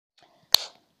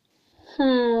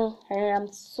I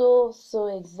am so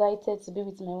excited to be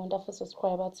with my wonderful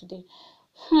subscriber today.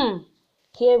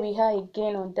 Here we are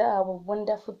again on that our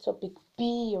wonderful topic,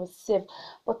 be yourself.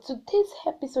 But today's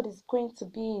episode is going to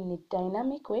be in a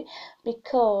dynamic way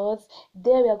because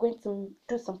there we are going to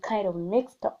do some kind of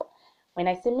mixed up. When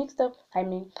I say mixed up, I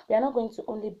mean we are not going to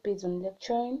only based on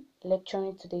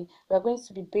lecturing today. We are going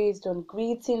to be based on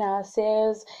greeting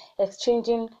ourselves,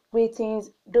 exchanging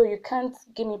greetings. Though you can't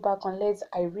give me back unless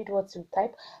I read what you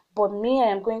type, but me, I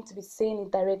am going to be saying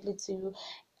it directly to you.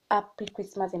 Happy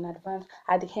Christmas in advance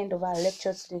at the end of our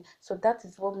lecture today. So that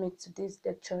is what makes today's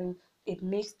lecturing a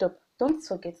mixed up. Don't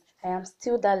forget, I am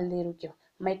still that little girl,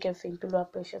 Michael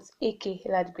Fimpilua Precious, aka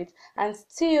Hila the Great, and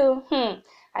still,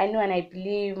 I know and I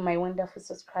believe my wonderful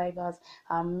subscribers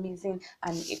are amazing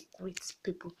and a great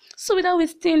people. So without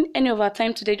wasting any of our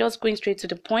time today, just going straight to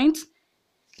the point.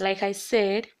 Like I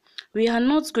said, we are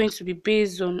not going to be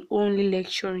based on only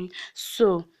lecturing.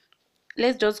 So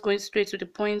let's just go straight to the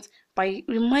point by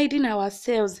reminding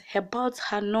ourselves about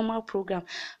our normal program.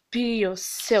 Be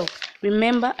yourself.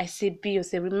 Remember, I say be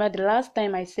yourself. Remember the last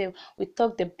time I said we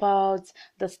talked about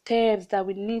the steps that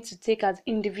we need to take as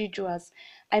individuals.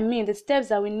 I mean the steps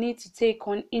that we need to take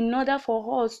on in order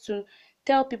for us to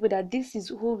tell people that this is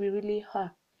who we really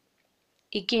are.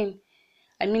 Again,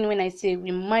 I mean when I say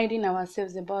reminding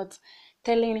ourselves about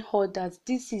telling others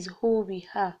this is who we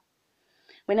are.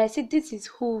 When I say this is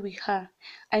who we are,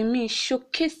 I mean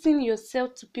showcasing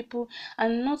yourself to people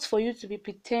and not for you to be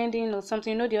pretending or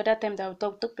something. You know, the other time that we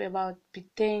talked about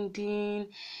pretending,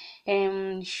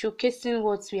 showcasing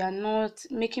what we are not,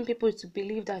 making people to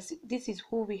believe that this is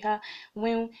who we are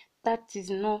when that is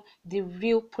not the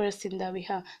real person that we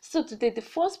are. So today, the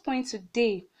first point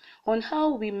today on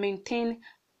how we maintain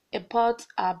about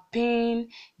our being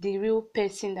the real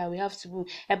person that we have to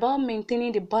be, about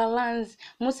maintaining the balance,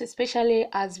 most especially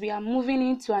as we are moving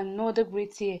into another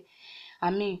great year.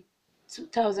 I mean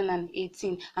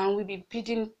 2018, and we'll be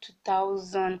bidding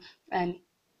 2000 and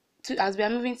as we are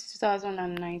moving to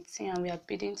 2019 and we are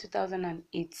bidding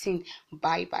 2018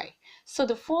 bye bye. So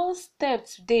the first step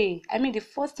today, I mean the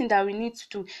first thing that we need to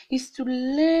do is to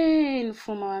learn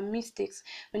from our mistakes.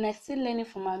 When I say learning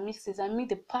from our mistakes, I mean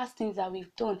the past things that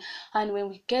we've done, and when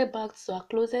we get back to our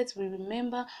closet we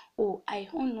remember, oh, I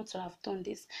ought not to have done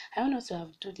this, I ought not to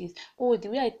have done this, oh, the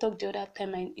way I talked the other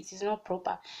time and it is not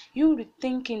proper. You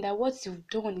rethinking that what you've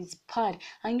done is bad,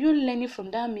 and you're learning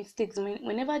from that mistakes.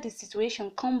 Whenever the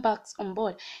situation comes back on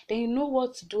board, then you know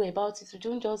what to do about it. You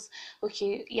don't just,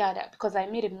 okay, yeah, that because I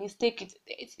made a mistake,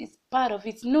 it's part of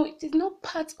it. No, it is not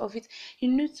part of it. You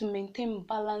need to maintain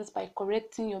balance by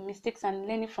correcting your mistakes and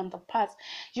learning from the past.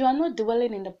 You are not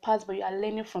dwelling in the past, but you are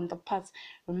learning from the past.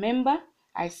 Remember,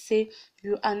 I say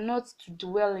you are not to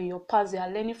dwell in your past. You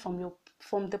are learning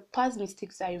from the past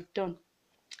mistakes that you've done.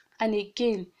 And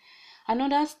again,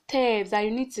 another step that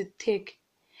you need to take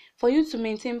for you to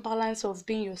maintain balance of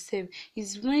being yourself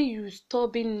is when you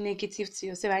stop being negative to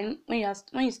yourself, and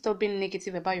when you stop being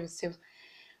negative about yourself.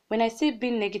 When I say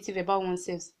being negative about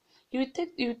oneself, you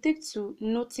take to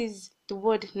notice the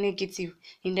word negative.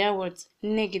 In their words,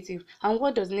 negative. And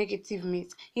what does negative mean?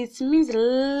 It means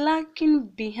lacking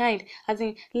behind, as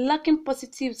in lacking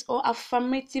positives or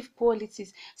affirmative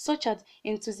qualities such as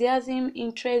enthusiasm,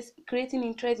 interest, creating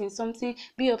interest in something,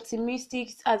 be optimistic,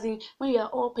 as in when you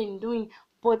are up and doing.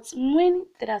 But when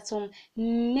there are some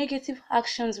negative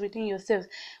actions within yourself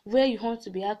where you want to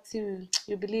be active,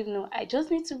 you believe, no, I just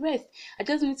need to rest, I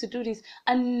just need to do this.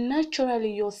 And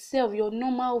naturally, yourself, your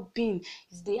normal being,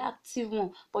 is the active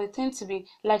one. But it tends to be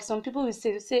like some people will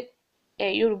say,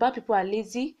 Yoruba people are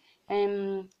lazy.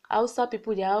 Hausa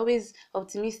people, they are always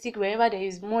optimistic. Wherever there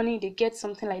is money, they get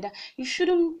something like that. You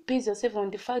shouldn't base yourself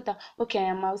on the fact that, okay, I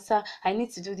am Hausa, I need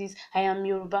to do this. I am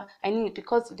Yoruba, I need,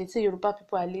 because they say Yoruba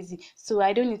people are lazy, so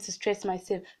I don't need to stress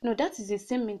myself. No, that is the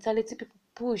same mentality people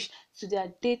push to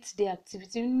their day-to-day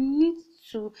activity. You need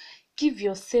to give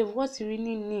yourself what you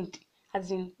really need,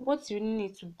 as in what you really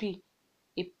need to be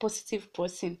a positive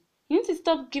person. You need to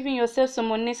stop giving yourself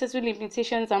some unnecessary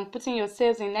limitations and putting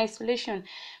yourselves in isolation.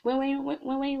 When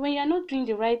you're not doing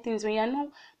the right things, when you're not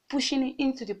pushing it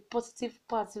into the positive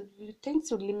part, you tend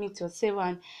to limit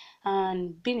yourself,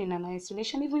 and being in an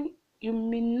isolation, even you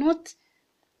may not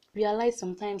realize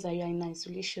sometimes that you are in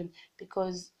isolation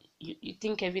because you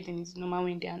think everything is normal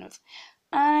when they are not.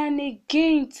 And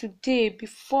again, today,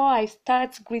 before I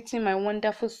start greeting my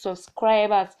wonderful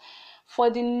subscribers for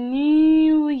the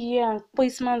new year and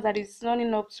Christmas that is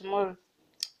running up tomorrow,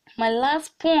 my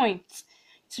last point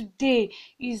today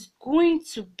is going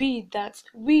to be that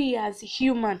we as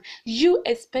human, you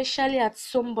especially as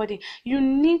somebody, you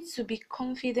need to be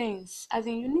confident. As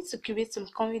in, you need to create some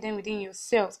confidence within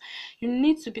yourself. You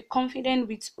need to be confident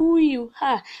with who you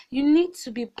are. You need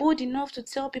to be bold enough to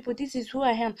tell people, this is who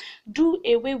I am. Do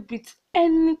away with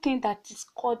anything that is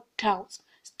called doubt.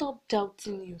 Stop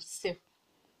doubting yourself.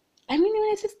 I mean,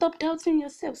 when I say stop doubting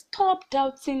yourself, stop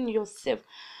doubting yourself.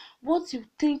 What you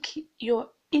think your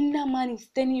inner man is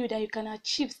telling you that you can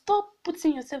achieve, stop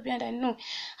putting yourself behind. I know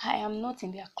I am not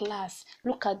in their class.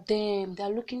 Look at them. They are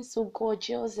looking so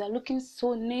gorgeous. They are looking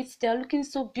so neat. They are looking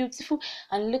so beautiful.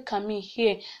 And look at me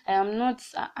here. I'm not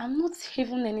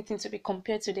even anything to be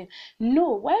compared to them.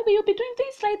 No, why will you be doing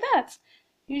things like that?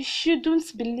 You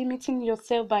shouldn't be limiting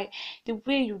yourself by the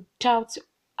way you doubt.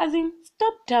 As in,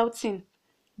 stop doubting.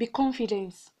 Be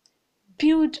confident.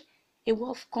 Build a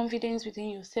wall of confidence within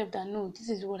yourself that no, this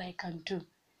is what I can do.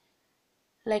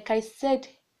 Like I said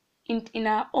in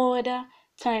our other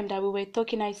time that we were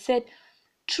talking, I said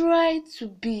try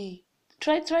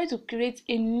to create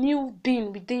a new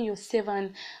being within yourself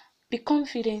and be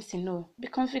confident enough. Be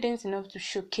confident enough to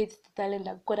showcase the talent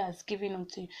that God has given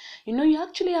unto you. You know, you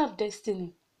actually have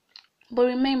destiny. But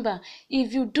remember,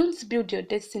 if you don't build your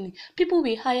destiny, people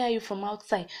will hire you from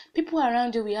outside. People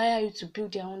around you will hire you to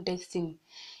build their own destiny.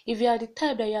 If you are the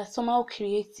type that you are somehow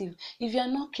creative, if you are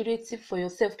not creative for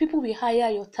yourself, people will hire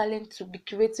your talent to be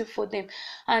creative for them.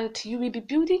 And you will be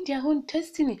building their own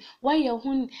destiny. While your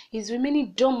own is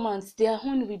remaining dormant, their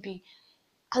own will be,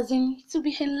 as in, to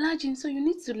be enlarging. So you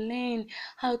need to learn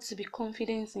how to be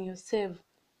confident in yourself.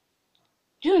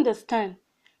 Do you understand?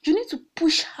 You need to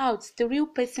push out the real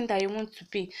person that you want to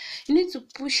be. You need to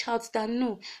push out that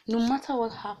no matter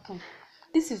what happens,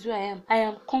 this is who I am. I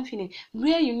am confident.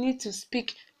 Where you need to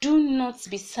speak, do not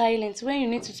be silent. Where you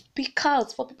need to speak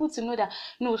out for people to know that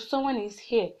no, someone is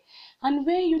here. And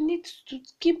where you need to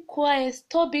keep quiet,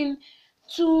 stop being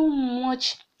too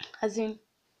much, as in,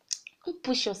 don't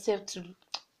push yourself to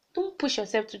don't push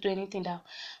yourself to do anything that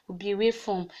will be away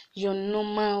from your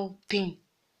normal being.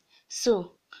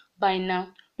 So, by now,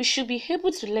 we should be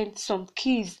able to learn some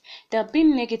keys that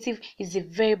being negative is a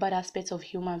very bad aspect of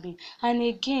human being. And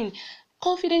again,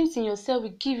 confidence in yourself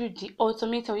will give you the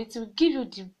ultimate, or it will give you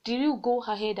the real go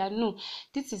ahead and no,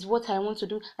 this is what I want to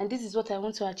do and this is what I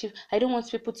want to achieve. I don't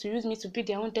want people to use me to build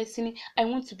their own destiny. I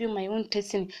want to build my own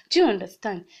destiny. Do you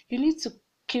understand? You need to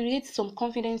create some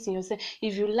confidence in yourself.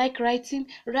 If you like writing,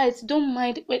 write. Don't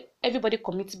mind when everybody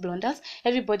commits blunders.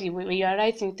 Everybody, when you are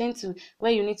writing, tend to,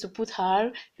 where you need to put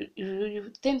her, you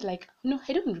tend like, no,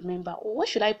 I don't remember, or what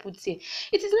should I put here?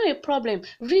 It is not a problem.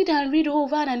 Read and read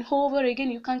over and over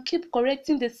again. You can keep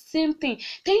correcting the same thing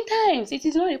 10 times. It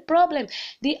is not a problem.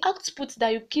 The output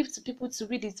that you give to people to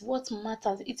read is what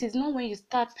matters. It is not when you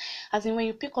start, as in when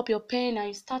you pick up your pen and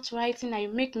you start writing and you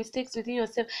make mistakes within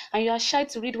yourself and you are shy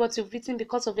to read what you've written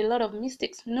because of a lot of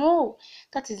mistakes. No,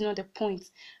 that is not the point.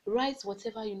 Write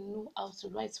whatever you know how to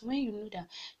write. When you know that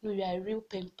no, you are a real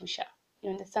pen pusher.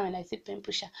 You understand? When I say pen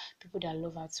pusher, people that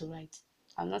love how to write.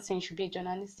 I'm not saying you should be a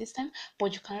journalist this time,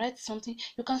 but you can write something.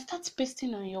 You can start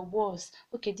pasting on your walls.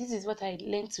 Okay, this is what I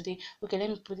learned today. Okay, let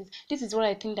me put it. This is what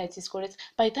I think that is correct.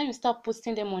 By the time you start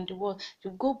posting them on the wall,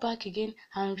 you go back again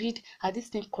and read, are these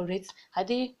things correct? Are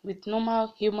they with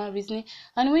normal human reasoning?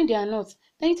 And when they are not,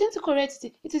 then you tend to correct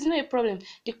it. It is not a problem.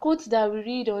 The quotes that we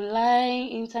read online,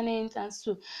 internet, and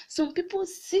so, some people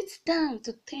sit down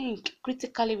to think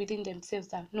critically within themselves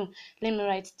that no, let me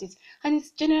write this, and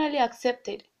it's generally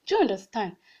accepted. Do you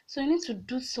understand? So you need to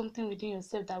do something within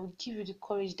yourself that will give you the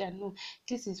courage that no,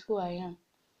 this is who I am.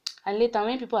 And later,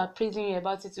 when people are praising you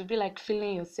about it, you'll be like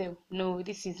feeling yourself. No,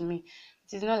 this is me.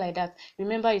 It is not like that.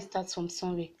 Remember, it starts from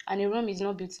somewhere, and a Rome is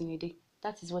not built in a day.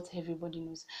 That is what everybody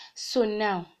knows. So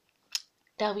now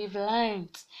that we've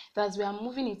learned that as we are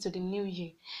moving into the new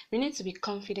year, we need to be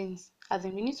confident, as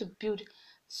in we need to build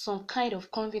some kind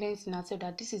of confidence in ourselves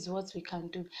that this is what we can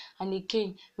do. And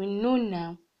again, we know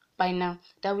now, by now,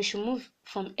 that we should move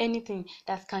from anything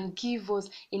that can give us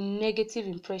a negative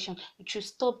impression. We should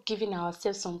stop giving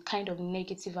ourselves some kind of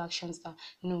negative actions that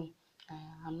no,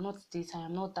 I'm not this, I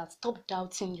am not that. Stop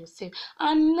doubting yourself.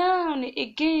 And now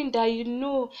again, that you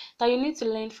know that you need to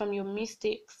learn from your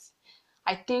mistakes,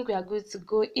 I think we are going to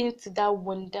go into that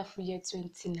wonderful year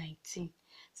 2019.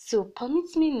 So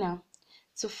permit me now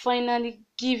to finally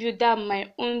give you that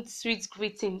my own sweet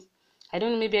greetings. I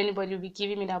don't know, maybe anybody will be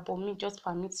giving me that, but me, just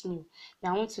permit me.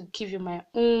 I want to give you my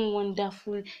own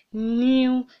wonderful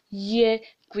new year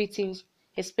greetings,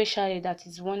 especially that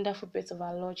is wonderful birth of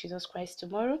our Lord Jesus Christ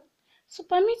tomorrow. So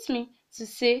permit me to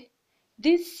say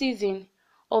this season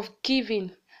of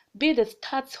giving, be the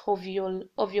start of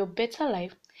your better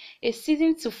life, a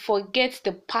season to forget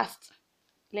the past,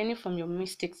 learning from your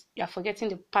mistakes. You are forgetting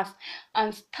the past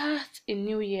and start a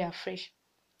new year afresh.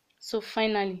 So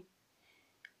finally,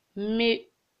 may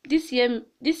this year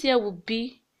will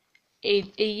be a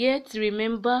year to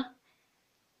remember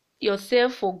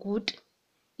yourself for good.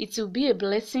 It will be a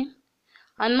blessing,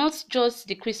 and not just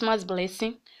the Christmas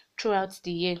blessing throughout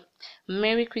the year.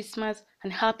 Merry Christmas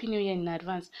and Happy New Year in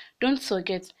advance. Don't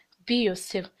forget, be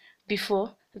yourself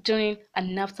before, during,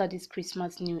 and after this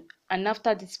Christmas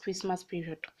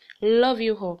period. Love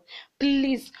you all.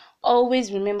 Please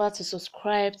always remember to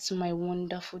subscribe to my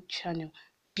wonderful channel.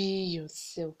 Be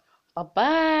yourself. Bye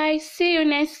bye. See you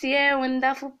next year,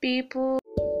 wonderful people.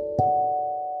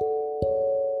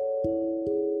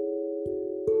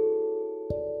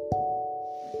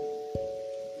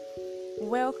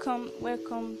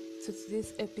 Welcome to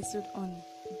today's episode on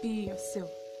Be Yourself.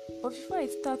 But before I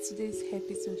start today's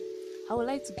episode, I would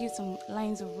like to give some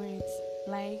lines of words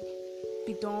like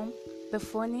be dumb, be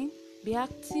funny, be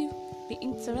active, be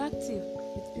interactive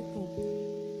with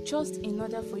people, just in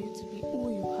order for you to be who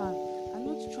you are and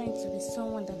not trying to be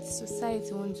someone that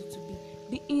society wants you to be.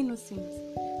 Be innocent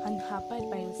and abide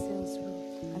by yourselves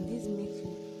rule, and this makes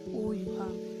you who you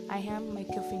are. I am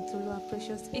Michael Fintolua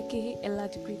Precious, aka Ella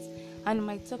the Great, and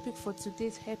my topic for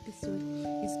today's episode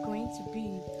is going to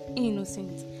be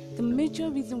innocence. The major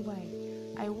reason why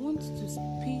I want to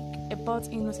speak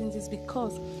about innocence is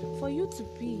because for you to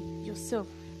be yourself,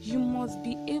 you must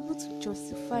be able to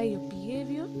justify your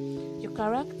behavior, your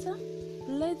character.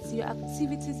 Let your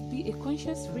activities be a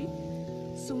conscious free.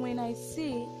 So when I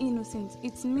say innocent,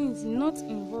 it means not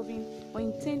involving or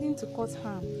intending to cause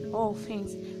harm or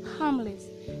offense, harmless.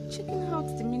 Checking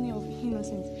out the meaning of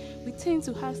innocence, we tend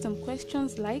to ask some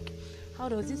questions like, how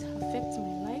does this affect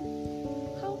my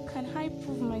life? How can I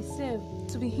prove myself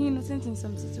to be innocent in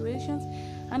some situations?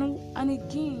 And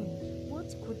again,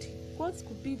 what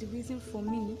could be the reason for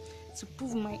me to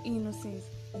prove my innocence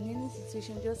in any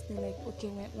situation? Just be like, okay,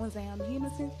 once I am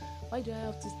innocent, why do I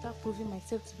have to start proving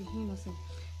myself to be innocent?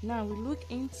 Now we look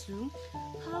into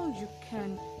how you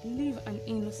can live an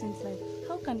innocent life.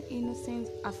 How can innocence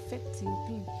affect your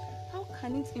being? How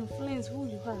can it influence who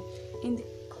you are? In the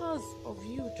course of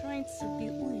you trying to be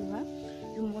who you are,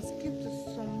 you must keep to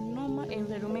some normal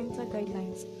environmental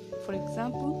guidelines. For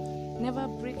example, never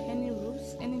break any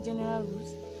rules, any general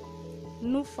rules.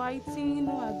 No fighting,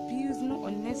 no abuse, no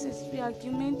unnecessary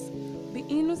arguments. Be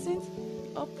innocent,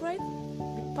 upright,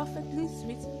 be perfectly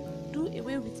sweet. Do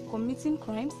away with committing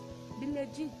crimes. Be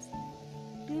legit,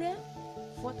 clear,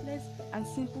 faultless, and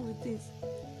simple with this.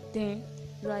 Then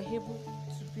you are able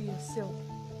to be yourself.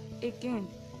 Again,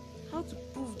 how to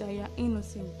prove that you are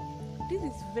innocent? This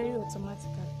is very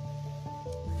automatic.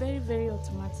 Very, very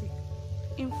automatic.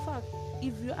 In fact,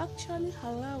 if you actually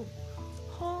allow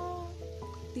all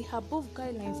the above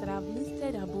guidelines that I've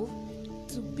listed above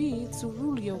to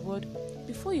rule your world,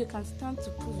 before you can stand to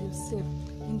prove yourself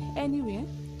in anywhere,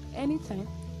 anytime,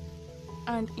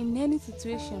 and in any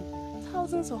situation,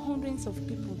 thousands or hundreds of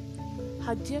people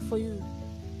are there for you.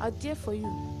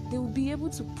 They will be able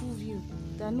to prove you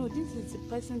that no, this is the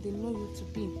person they know you to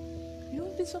be. You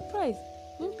won't be surprised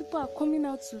when people are coming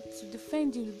out to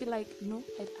defend you. You'll be like, no,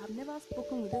 I've never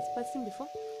spoken with this person before.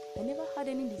 I never had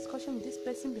any discussion with this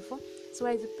person before. So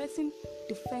why is the person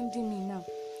defending me now?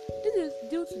 This is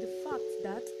due to the fact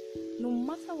that no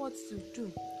matter what you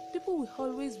do, people will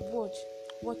always watch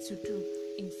what you do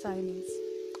in silence.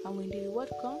 And when the reward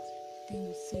comes, then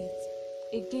you see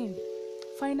it. Again,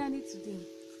 finally today,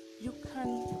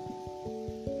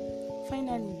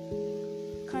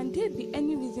 can there be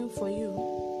any reason for you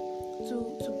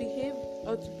to behave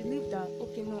or to believe that,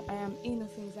 okay, no, I am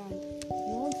innocent, and you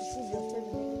want to prove yourself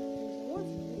in any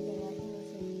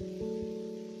situation?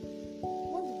 You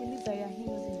want to believe that you are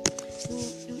innocent.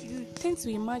 You tend to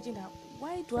imagine that,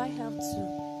 why do I have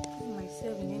to prove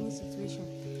myself in any situation?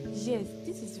 Yes,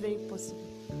 this is very possible.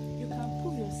 You can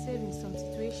prove yourself in some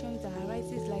situations that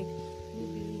arises, like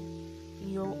maybe in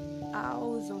your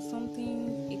house or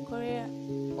something, a quarrel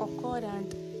occurred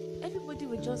and everybody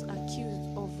will just accuse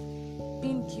of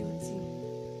being guilty.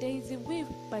 There is a way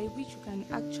by which you can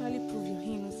actually prove your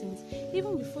innocence.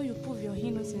 Even before you prove your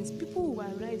innocence, people will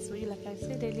arise for you. Like I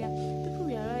said earlier, people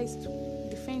will arise to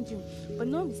defend you. But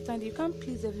notwithstanding, you can't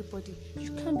please everybody.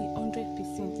 You can't be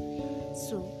 100%.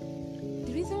 So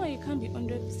the reason why you can't be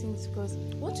 100% is because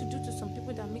what you do to some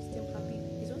people that makes them happy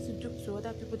is what you do to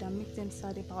other people that make them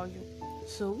sad about you.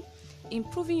 So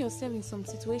improving yourself in some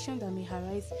situation that may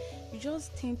arise, you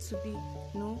just tend to be,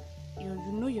 you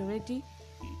know you're ready,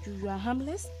 you are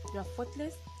harmless, you are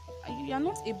faultless, You are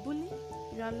not a bully,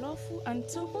 you are lawful, and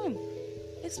so on.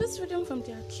 Expect freedom from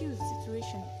the accused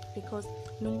situation, because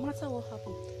no matter what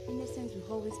happens, innocence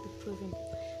will always be proven.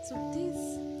 So this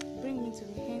brings me to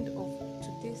the end of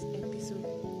today's episode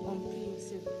on Be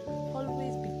Yourself.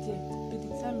 Always be there, be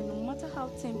determined, no matter how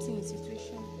tempting a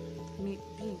situation may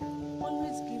be.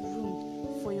 Always give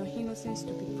room for your innocence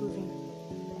to be proven.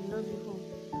 I love you all.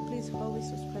 Please always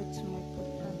subscribe to my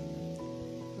podcast.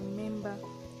 Remember,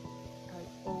 I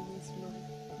always love you.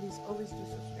 Please always do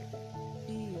subscribe.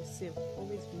 Be yourself.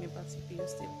 Always remember to be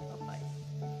yourself. Bye bye.